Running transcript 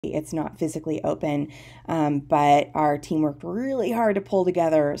It's not physically open, but our team worked really hard to pull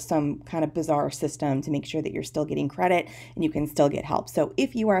together some kind of bizarre system to make sure that you're still getting credit and you can still get help. So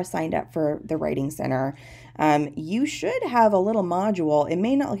if you are signed up for the Writing Center, you should have a little module. It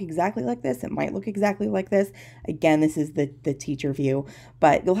may not look exactly like this. It might look exactly like this. Again, this is the teacher view,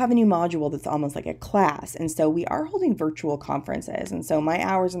 but you'll have a new module that's almost like a class. And so we are holding virtual conferences. And so my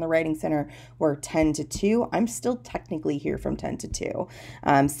hours in the Writing Center were 10 to 2. I'm still technically here from 10 to 2.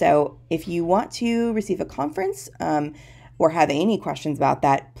 So if you want to receive a conference or have any questions about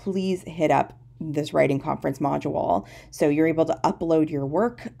that, please hit up this writing conference module. So you're able to upload your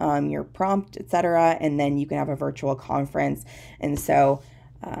work, your prompt, etc., and then you can have a virtual conference. And so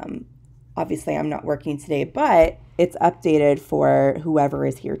obviously I'm not working today, but it's updated for whoever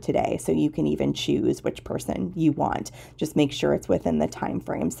is here today. So you can even choose which person you want. Just make sure it's within the time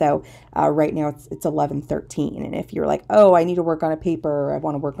frame. So right now it's 11:13. And if you're like, oh, I need to work on a paper, or I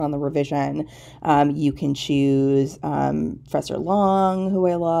want to work on the revision, you can choose Professor Long, who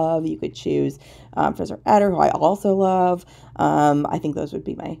I love. You could choose Professor Etter, who I also love. I think those would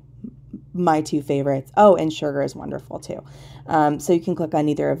be my two favorites. Oh, and Sugar is wonderful too. So you can click on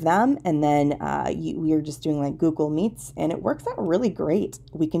either of them, and then we are just doing like Google Meets, and it works out really great.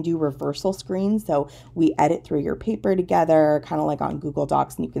 We can do reversal screens, so we edit through your paper together, kind of like on Google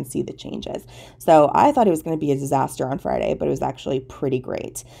Docs, and you can see the changes. So I thought it was going to be a disaster on Friday, but it was actually pretty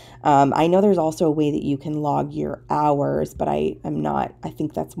great. I know there's also a way that you can log your hours, but I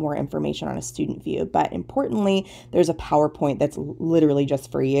think that's more information on a student view. But importantly, there's a PowerPoint that's literally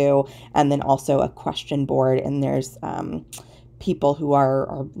just for you, and then also a question board, and there's people who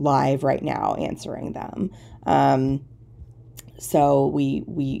are live right now answering them. So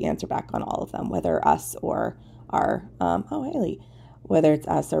we answer back on all of them, whether us or our, Haley, whether it's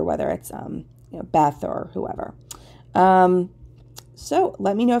us or whether it's, Beth or whoever. So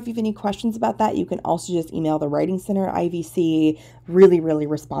let me know if you have any questions about that. You can also just email the Writing Center IVC, really, really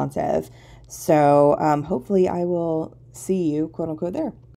responsive. So hopefully I will see you, quote unquote, there.